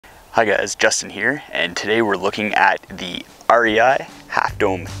Hi guys, Justin here, and today we're looking at the REI Half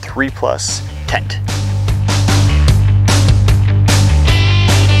Dome 3 Plus tent.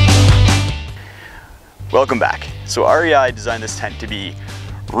 Welcome back. So REI designed this tent to be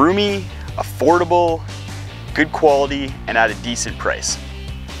roomy, affordable, good quality, and at a decent price.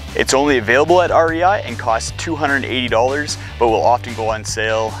 It's only available at REI and costs $280, but will often go on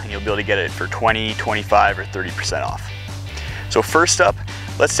sale and you'll be able to get it for 20, 25, or 30% off. So first up,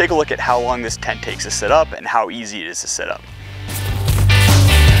 let's take a look at how long this tent takes to set up and how easy it is to set up.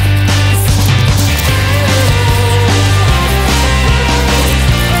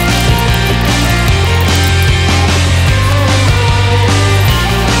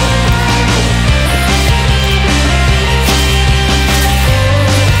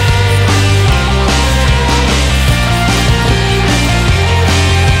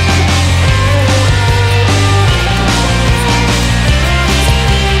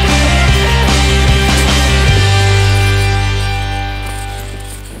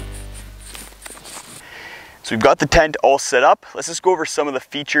 So we've got the tent all set up. Let's just go over some of the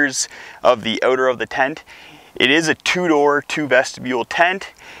features of the outer of the tent. It is a two-door, two-vestibule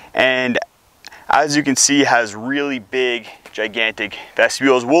tent, and as you can see, has really big, gigantic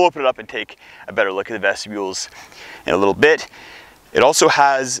vestibules. We'll open it up and take a better look at the vestibules in a little bit. It also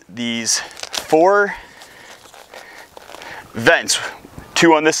has these 4 vents,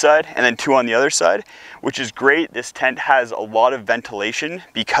 2 on this side and then 2 on the other side, which is great. This tent has a lot of ventilation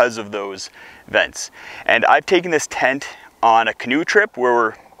because of those vents. And I've taken this tent on a canoe trip where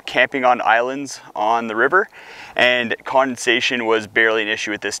we're camping on islands on the river, and condensation was barely an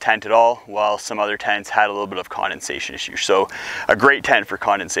issue with this tent at all, while some other tents had a little bit of condensation issue. So a great tent for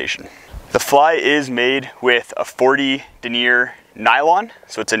condensation. The fly is made with a 40 denier nylon,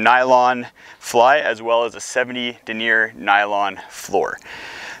 so it's a nylon fly as well as a 70 denier nylon floor.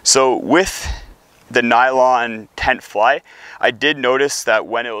 So with the nylon tent fly, I did notice that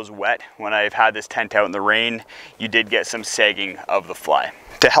when it was wet, when I've had this tent out in the rain, you did get some sagging of the fly.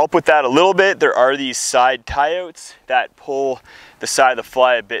 To help with that a little bit, there are these side tie-outs that pull the side of the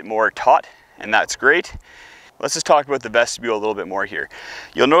fly a bit more taut, and that's great. Let's just talk about the vestibule a little bit more here.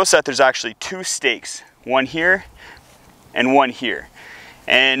 You'll notice that there's actually 2 stakes, one here and one here.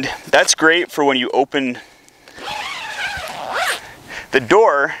 And that's great for when you open the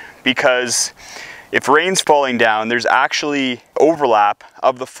door, because if rain's falling down, there's actually overlap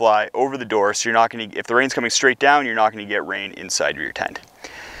of the fly over the door, so you're not going to, if the rain's coming straight down, you're not going to get rain inside of your tent.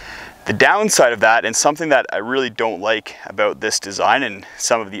 The downside of that, and something that I really don't like about this design and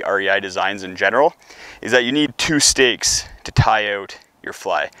some of the REI designs in general, is that you need 2 stakes to tie out your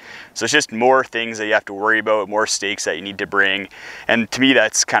fly. So it's just more things that you have to worry about, more stakes that you need to bring, and to me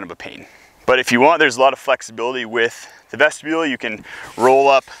that's kind of a pain. But if you want, there's a lot of flexibility with the vestibule. You can roll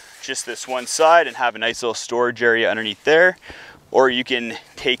up just this one side and have a nice little storage area underneath there, or you can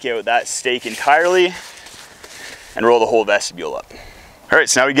take out that stake entirely and roll the whole vestibule up. All right,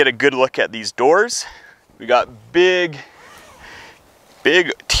 so now we get a good look at these doors. We got big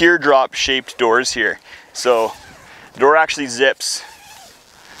teardrop shaped doors here. So the door actually zips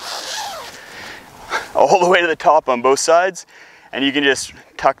all the way to the top on both sides, and you can just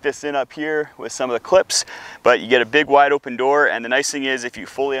tuck this in up here with some of the clips, but you get a big wide open door. And the nice thing is, if you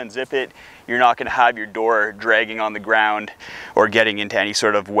fully unzip it, you're not going to have your door dragging on the ground or getting into any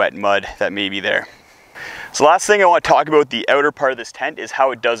sort of wet mud that may be there. So last thing I want to talk about the outer part of this tent is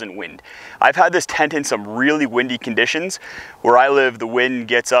how it doesn't wind. I've had this tent in some really windy conditions. Where I live, the wind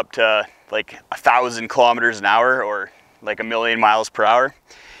gets up to like 1,000 kilometers an hour or like 1,000,000 miles per hour.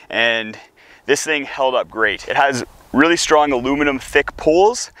 And this thing held up great. It has really strong aluminum thick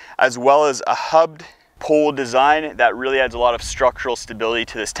poles, as well as a hubbed pole design that really adds a lot of structural stability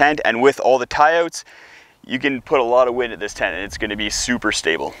to this tent. And with all the tie-outs, you can put a lot of wind at this tent and it's going to be super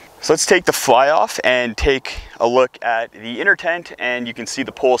stable. So let's take the fly off and take a look at the inner tent, and you can see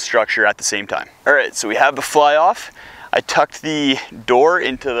the pole structure at the same time. All right, so we have the fly off. I tucked the door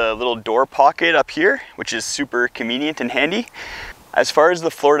into the little door pocket up here, which is super convenient and handy. As far as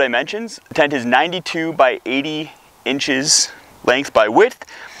the floor dimensions, the tent is 92 by 80 inches length by width,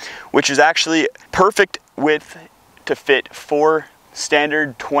 which is actually perfect width to fit 4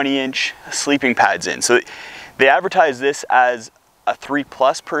 standard 20-inch sleeping pads in. So they advertise this as a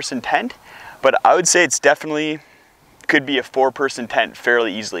 3+ person tent, but I would say it's definitely could be a 4-person tent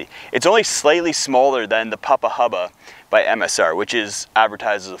fairly easily. It's only slightly smaller than the Papa Hubba by MSR, which is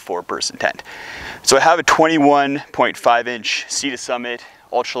advertised as a 4-person tent. So I have a 21.5-inch Sea to Summit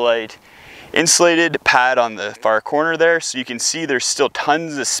Ultralight insulated pad on the far corner there, so you can see there's still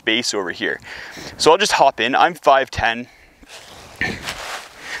tons of space over here. So I'll just hop in. I'm 5'10",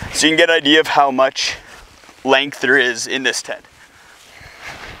 So you can get an idea of how much length there is in this tent.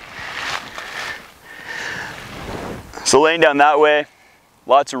 So laying down that way,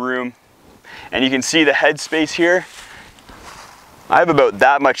 lots of room, and you can see the head space here. I have about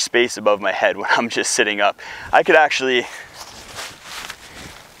that much space above my head when I'm just sitting up. I could actually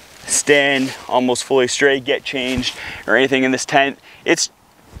stand almost fully straight, get changed or anything in this tent. It's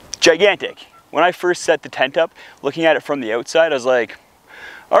gigantic. When I first set the tent up, looking at it from the outside, I was like,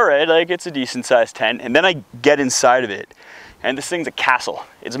 all right, like it's a decent sized tent. And then I get inside of it and this thing's a castle.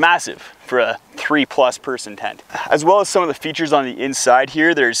 It's massive for a 3+ person tent. As well as some of the features on the inside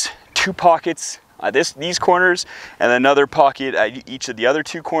here, there's 2 pockets at these corners and another pocket at each of the other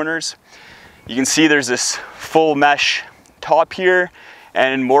 2 corners. You can see there's this full mesh top here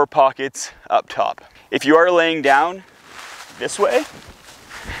and more pockets up top. If you are laying down this way,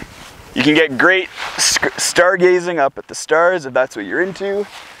 you can get great stargazing up at the stars if that's what you're into.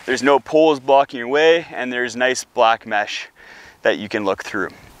 There's no poles blocking your way and there's nice black mesh that you can look through.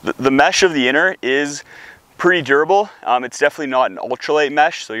 The mesh of the inner is pretty durable. It's definitely not an ultralight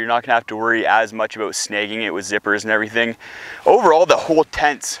mesh, so you're not gonna have to worry as much about snagging it with zippers and everything. Overall, the whole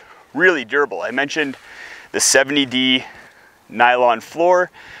tent's really durable. I mentioned the 70D nylon floor.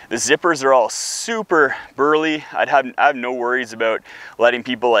 The zippers are all super burly. I have no worries about letting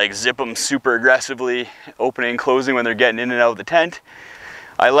people like zip them super aggressively, opening and closing when they're getting in and out of the tent.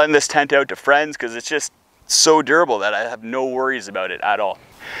 I lend this tent out to friends because it's just so durable that I have no worries about it at all.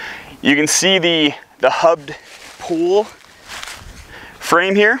 You can see the hubbed pole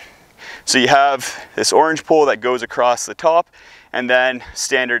frame here. So you have this orange pole that goes across the top and then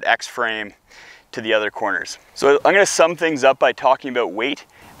standard X frame to the other corners. So I'm gonna sum things up by talking about weight.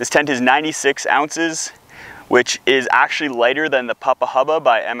 This tent is 96 ounces, which is actually lighter than the Papa Hubba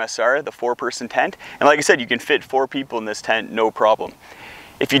by MSR, the 4-person tent. And like I said, you can fit 4 people in this tent, no problem.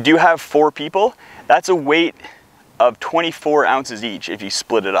 If you do have 4 people, that's a weight of 24 ounces each if you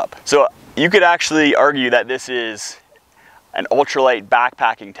split it up. So you could actually argue that this is an ultralight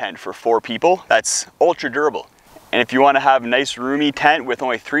backpacking tent for 4 people. That's ultra durable. And if you want to have a nice roomy tent with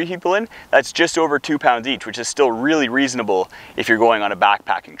only 3 people in, that's just over 2 pounds each, which is still really reasonable if you're going on a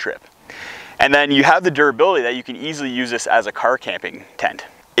backpacking trip. And then you have the durability that you can easily use this as a car camping tent.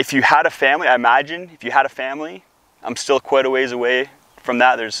 If you had a family, I imagine if you had a family, I'm still quite a ways away from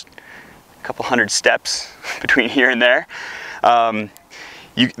that. There's a couple hundred steps between here and there.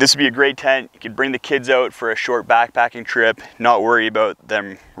 This would be a great tent. You could bring the kids out for a short backpacking trip, not worry about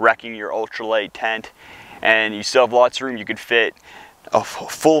them wrecking your ultralight tent, and you still have lots of room. You could fit a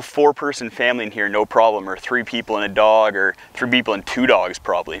full 4-person family in here, no problem, or 3 people and a dog, or 3 people and 2 dogs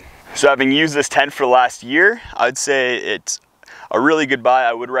probably. So having used this tent for the last year, I'd say it's a really good buy.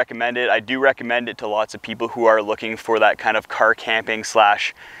 I would recommend it. I do recommend it to lots of people who are looking for that kind of car camping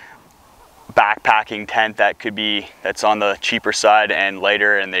slash backpacking tent that's on the cheaper side and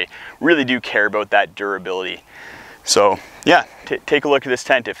lighter, and they really do care about that durability. So yeah, take a look at this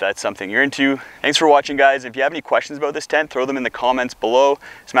tent if that's something you're into. Thanks for watching, guys. If you have any questions about this tent, throw them in the comments below.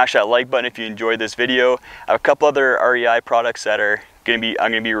 Smash that like button if you enjoyed this video. I have a couple other REI products that I'm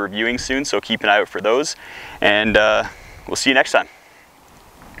gonna be reviewing soon, so keep an eye out for those. And we'll see you next time.